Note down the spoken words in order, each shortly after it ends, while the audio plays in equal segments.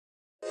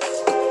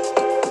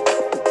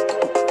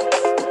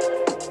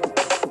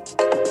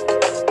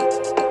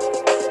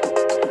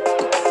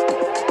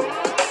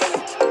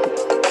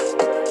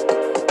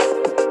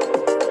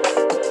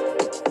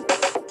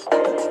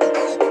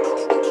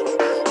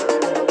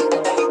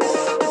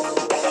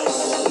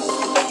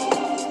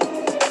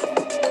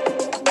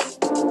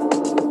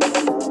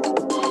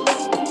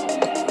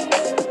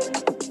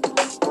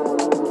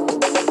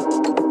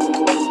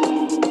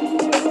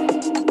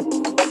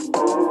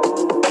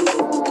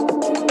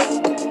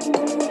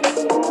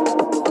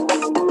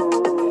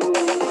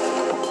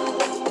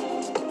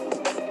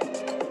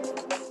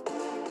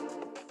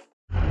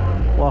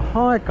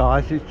Hi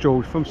guys, it's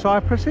George from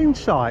Cyprus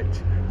Insight.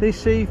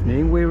 This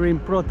evening we're in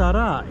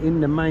Protaras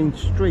in the main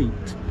street.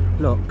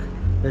 Look,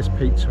 there's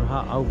Pizza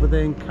Hut over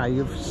there and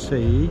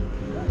KFC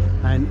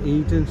and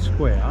Eden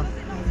Square.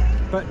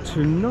 But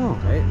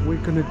tonight we're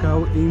going to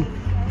go in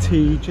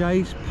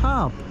Teeja.y's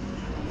pub.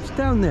 It's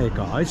down there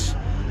guys,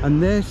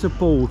 and there's the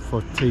board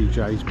for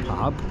Teeja.y's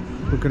pub.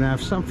 We're going to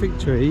have something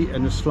to eat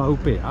and a slow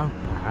beer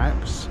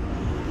perhaps.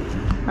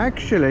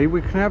 Actually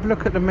we can have a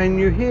look at the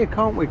menu here,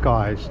 can't we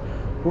guys?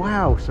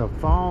 Wow, it's a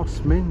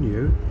vast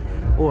menu.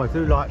 Oh, I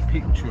do like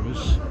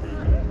pictures.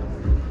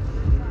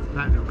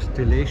 That looks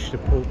delish. The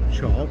pork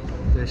chop,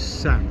 there's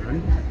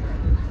salmon,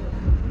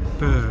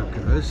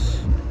 burgers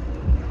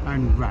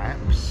and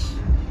wraps.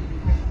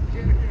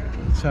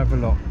 Let's have a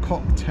look.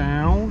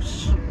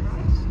 Cocktails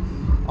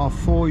are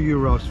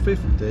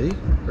 €4.50,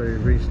 very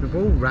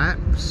reasonable.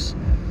 Wraps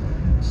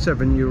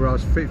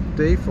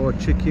 €7.50 for a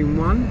chicken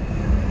one.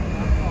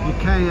 You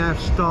can have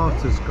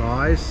starters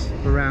guys,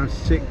 around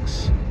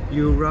 €6.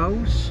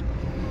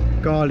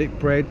 Garlic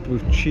bread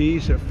with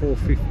cheese at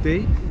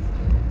 $4.50.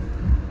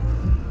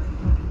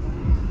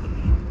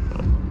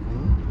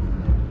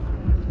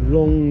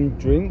 Long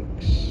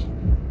drinks.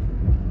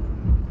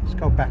 Let's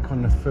go back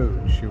on the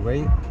food, shall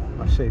we?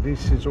 I see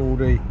this is all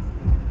the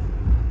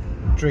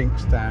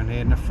drinks down here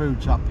and the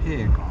food's up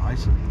here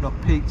guys. We've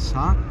got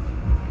pizza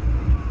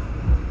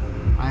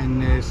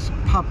and there's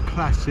pub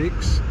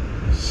classics,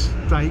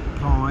 steak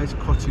pies,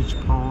 cottage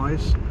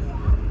pies,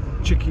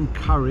 chicken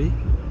curry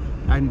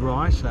and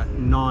rice at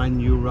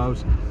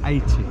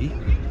 €9.80.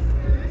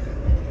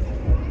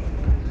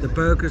 The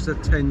burgers are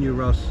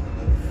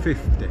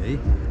 €10.50,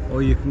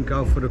 or you can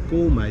go for the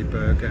gourmet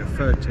burger at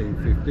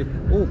 $13.50.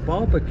 Oh,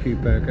 barbecue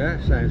burger,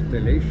 that sounds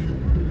delish,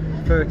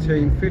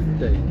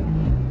 $13.50.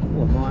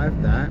 Oh, I might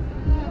have that.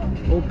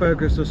 All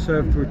burgers are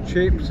served with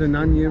chips and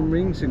onion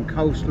rings and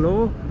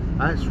coleslaw.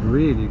 That's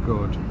really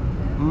good.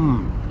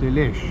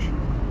 Delish.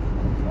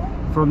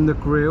 From the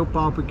grill,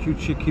 barbecue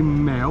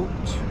chicken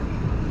melt,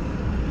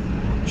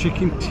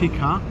 chicken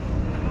tikka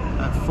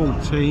at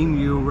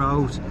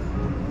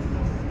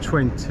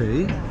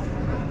 €14.20.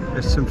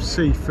 There's some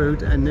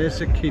seafood and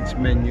there's a kids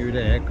menu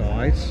there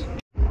guys.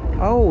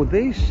 Oh,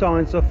 these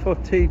signs are for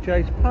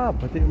Teeja.y's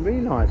pub. I didn't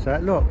realise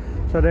that. Look,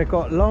 so they've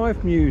got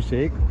live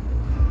music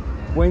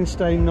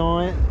Wednesday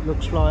night.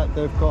 Looks like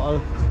they've got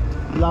a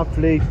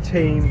lovely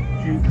team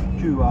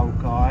duo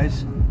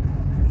guys.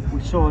 We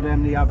saw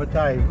them the other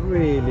day,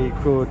 really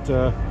good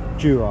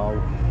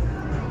duo.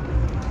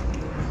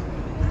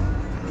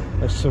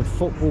 There's some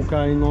football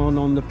going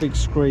on the big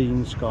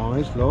screens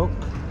guys, look,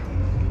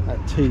 at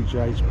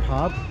Teeja.y's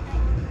pub.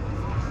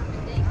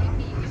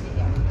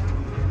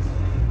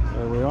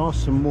 There we are,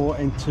 some more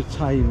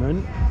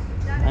entertainment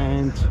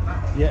and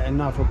yet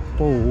another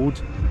board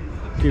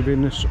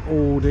giving us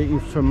all the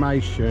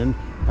information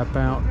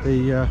about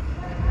the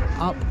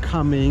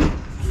upcoming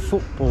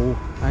football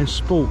and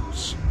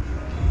sports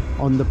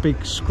on the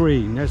big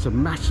screen. There's a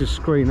massive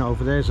screen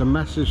over there, there's a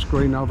massive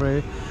screen over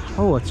here.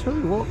 Oh, I tell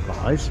you what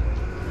guys,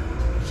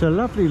 it's a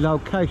lovely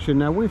location.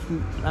 Now we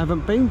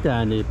haven't been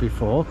down here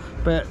before,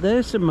 but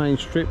there's the main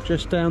strip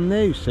just down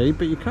there you see,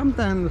 but you come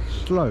down the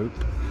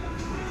slope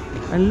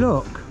and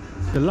look,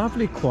 the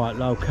lovely quiet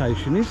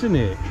location, isn't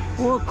it?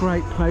 What a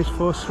great place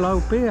for a slow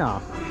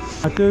beer.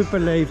 I do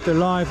believe the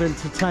live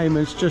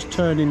entertainment's just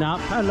turning up.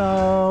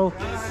 Hello.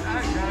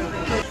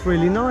 It's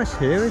really nice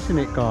here, isn't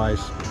it guys?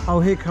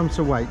 Oh, here comes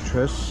the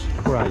waitress.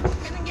 Great.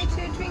 Can I get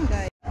you a drink,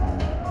 guys?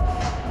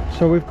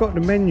 So we've got the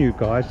menu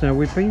guys. Now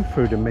we've been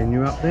through the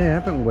menu up there,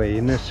 haven't we?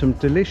 And there's some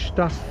delish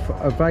stuff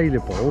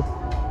available.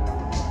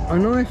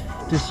 And I've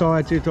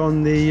decided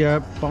on the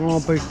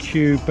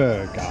barbecue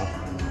burger.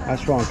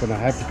 That's what I'm going to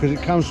have because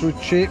it comes with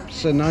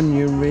chips and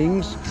onion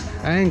rings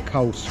and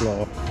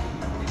coleslaw.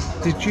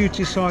 Did you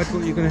decide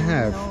what you're going to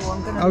have? No,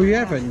 I'm gonna oh, you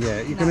haven't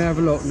yet? You're going to have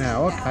a look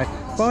now? Okay.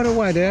 By the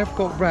way, they have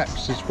got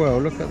wraps as well.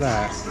 Look at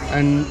that.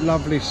 And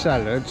lovely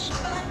salads.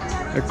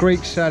 A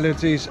Greek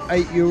salad is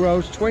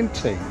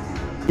 €8.20.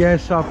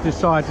 Yes, I've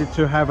decided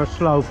to have a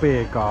slow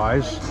beer,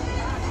 guys.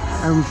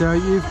 And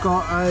you've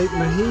got a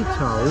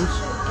mojitos.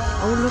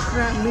 Oh, look at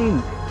that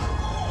mint.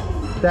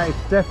 That is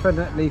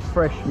definitely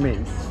fresh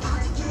mint.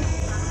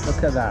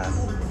 Look at that.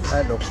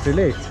 That looks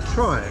delicious.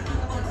 Try it.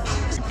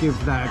 Give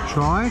that a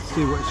try,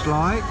 see what it's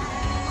like.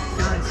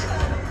 Nice.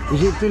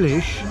 Is it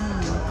delish?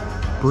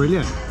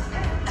 Brilliant.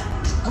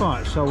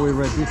 Right, so we're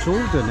ready to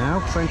order now.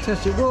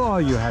 Fantastic. What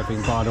are you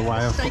having, by the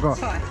way? I forgot.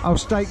 Pie. Oh,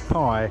 steak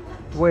pie.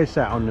 Where's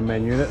that on the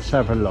menu? Let's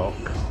have a look.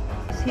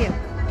 It's here.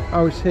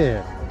 Oh, it's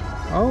here.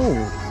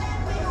 Oh,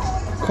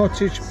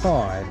 cottage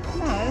pie.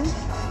 No.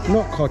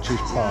 Not cottage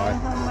pie.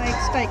 Homemade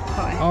steak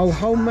pie. Oh,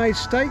 homemade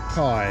steak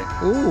pie.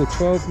 Oh,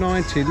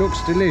 $12.90. Looks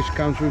delish.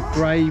 Comes with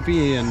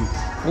gravy and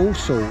all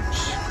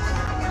sorts.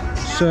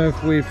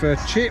 Served with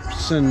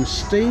chips and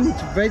steamed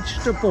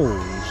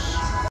vegetables.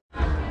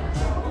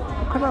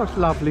 Look at those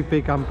lovely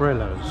big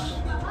umbrellas.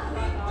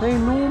 They're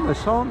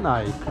enormous, aren't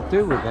they? Could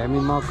do with them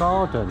in my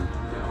garden.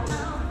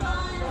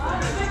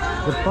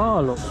 The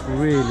bar looks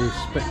really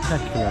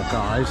spectacular,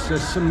 guys.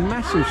 There's some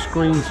massive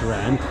screens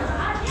around.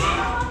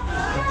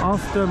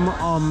 After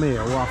our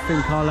meal, I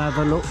think I'll have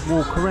a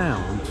walk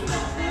around,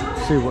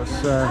 see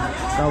what's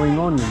going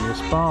on in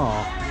this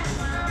bar.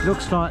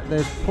 Looks like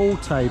there's pool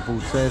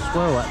tables there as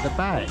well at the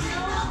back.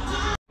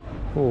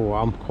 Oh,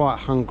 I'm quite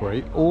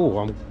hungry. Oh,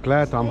 I'm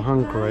glad I'm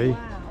hungry.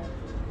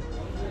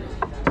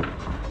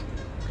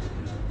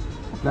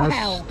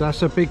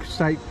 That's a big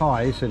steak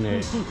pie, isn't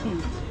it?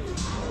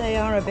 They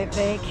are a bit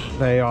big.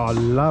 They are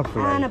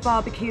lovely. And a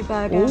barbecue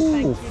burger.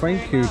 Oh,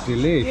 thank you,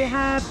 delish. You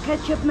have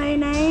ketchup,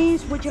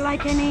 mayonnaise. Would you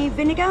like any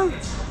vinegar?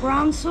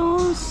 Brown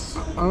sauce?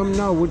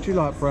 No, would you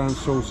like brown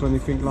sauce or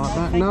anything like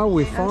that? No,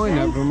 we're fine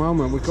at the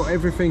moment. We've got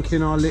everything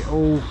in our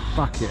little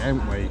bucket,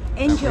 haven't we?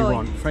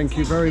 Enjoy. Thank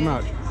you very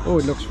much. Oh,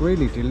 it looks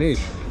really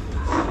delish.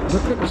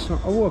 Look at this.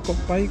 Oh, I've got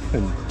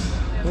bacon.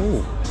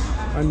 Oh,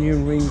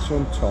 onion rings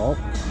on top.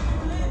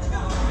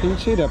 Can you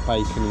see that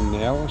bacon in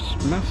there? It's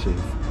massive.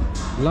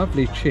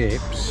 Lovely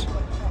chips.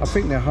 I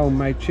think they're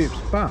homemade chips,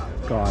 but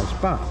guys,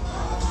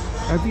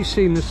 have you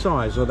seen the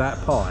size of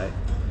that pie?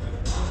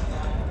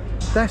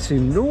 That's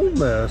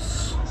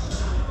enormous.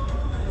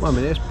 Wait a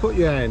minute, let's put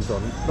your hands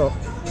on. Look,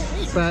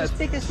 it's about as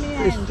big as my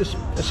hand.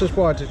 It's as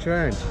wide as your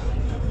hand.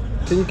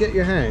 Can you get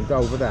your hand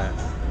over that?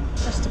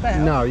 Just about.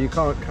 No, you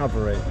can't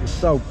cover it. It's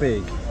so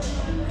big.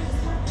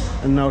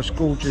 And those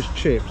gorgeous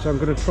chips. I'm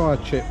going to try a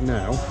chip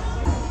now.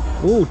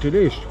 Oh,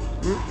 delish.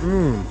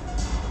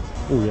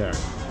 Oh yeah.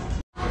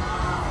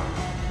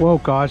 Well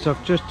guys,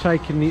 I've just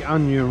taken the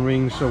onion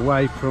rings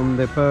away from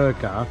the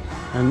burger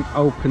and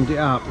opened it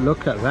up.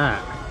 Look at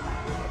that.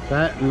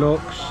 That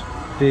looks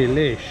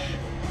delish.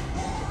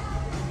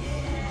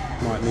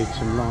 Might need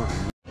some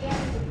lime.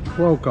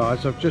 Well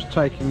guys, I've just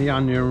taken the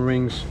onion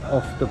rings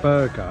off the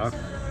burger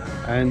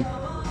and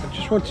I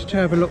just wanted to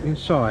have a look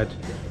inside.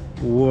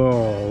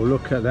 Whoa,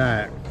 look at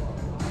that.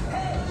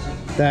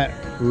 That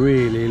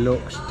really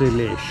looks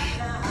delish.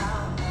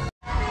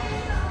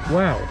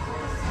 Wow.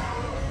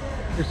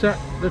 Is that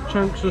the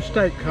chunks of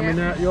steak coming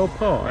out your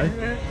pie?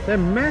 They're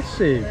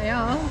massive. They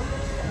are.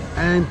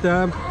 And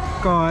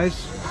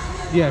guys,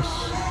 yes,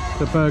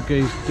 the burger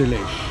is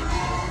delish.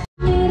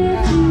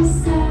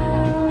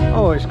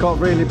 Oh, it's got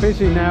really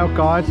busy now,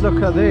 guys.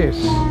 Look at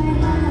this.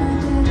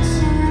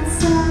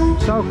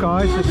 So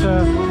guys, it's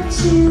a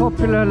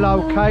popular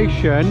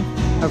location.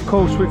 Of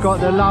course, we've got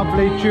the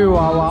lovely duo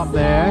up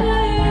there.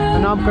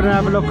 And I'm going to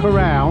have a look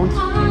around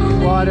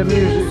while the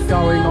music's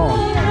going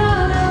on.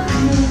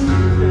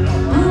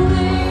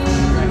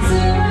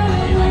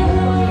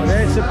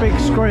 The big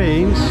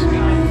screens,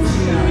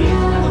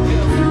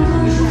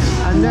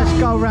 and let's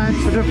go round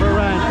to the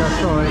veranda.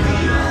 Sorry,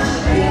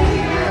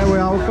 there we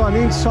are. We've got an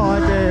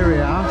inside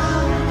area,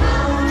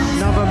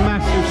 another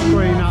massive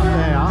screen up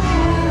there,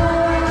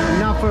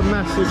 another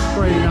massive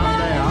screen up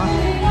there.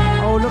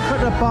 Oh, look at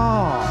the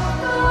bar,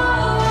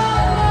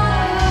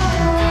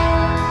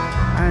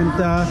 and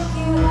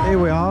here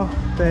we are.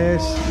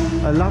 There's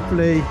a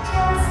lovely.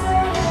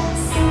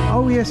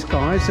 Oh yes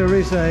guys, there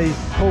is a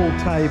pool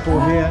table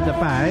here at the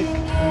back,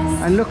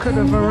 and look at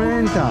the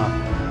veranda.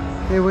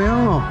 Here we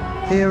are,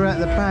 here at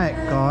the back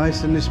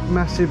guys, and this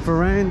massive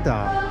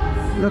veranda.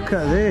 Look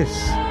at this.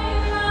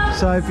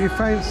 So if you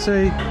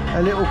fancy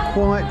a little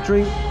quiet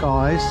drink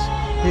guys,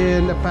 here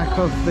in the back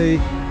of the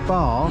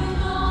bar,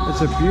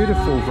 there's a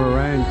beautiful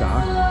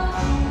veranda.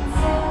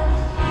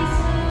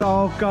 So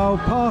I'll go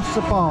past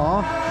the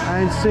bar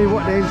and see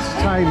what the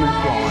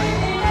entertainment's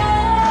like.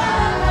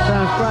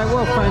 Sounds great.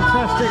 Well,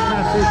 fantastic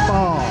massive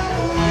bar.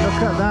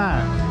 Look at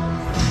that.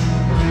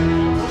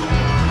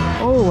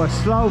 Oh, a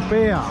slow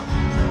beer.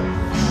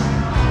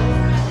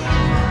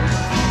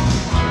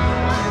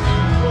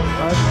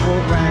 Let's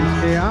walk round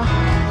here.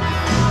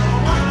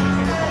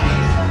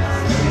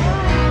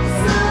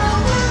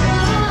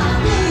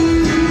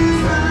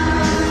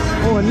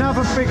 Oh,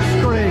 another big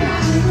screen.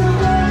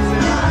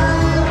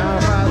 How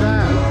about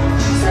that?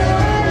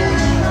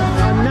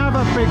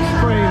 Another big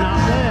screen up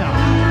there.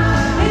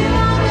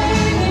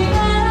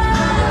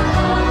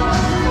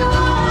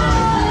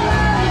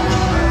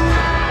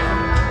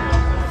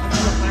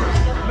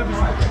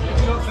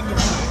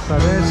 So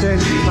there's the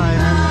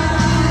entertainment.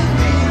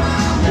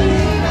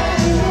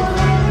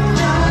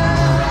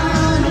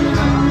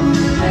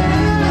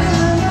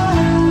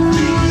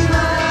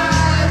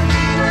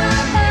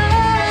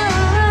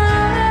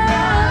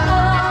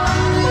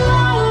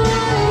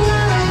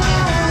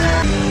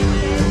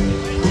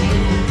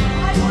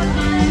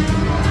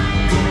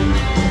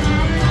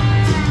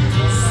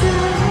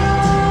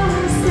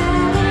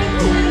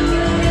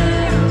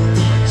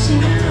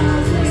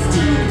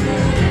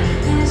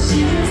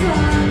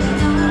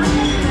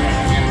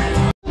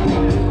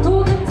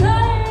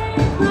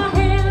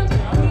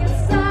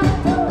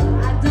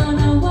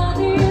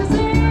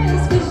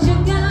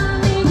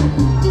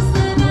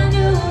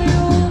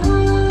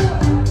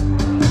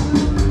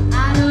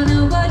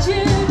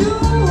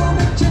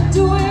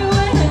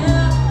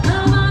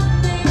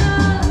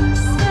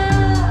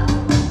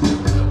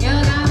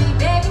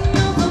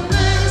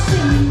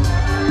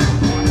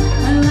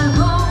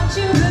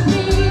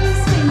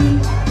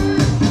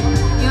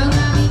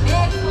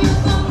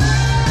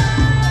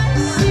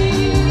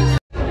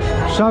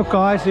 So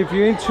guys, if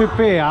you're into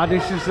beer,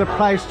 this is the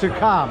place to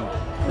come.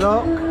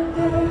 Look.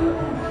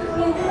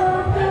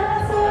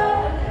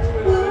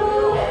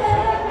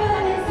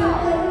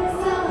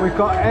 We've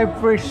got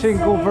every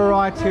single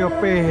variety of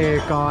beer here,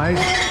 guys,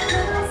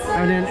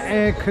 and an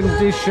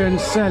air-conditioned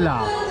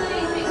cellar.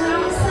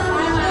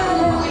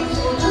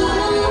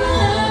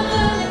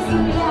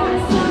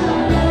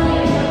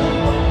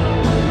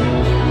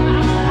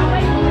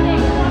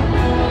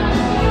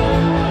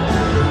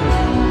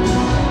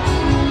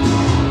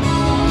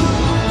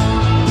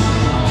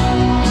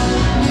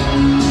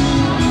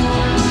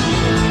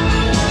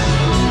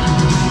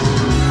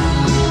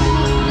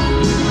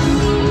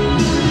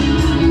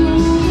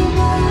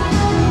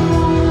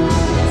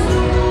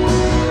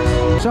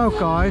 So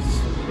guys,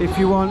 if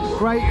you want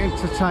great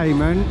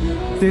entertainment,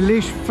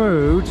 delish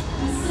food,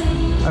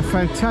 a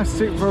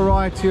fantastic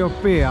variety of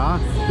beer,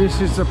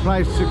 this is the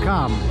place to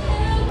come.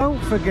 Don't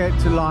forget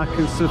to like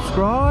and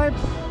subscribe,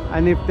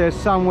 and if there's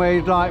somewhere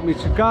you'd like me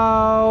to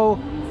go,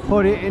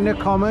 put it in the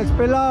comments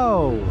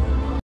below.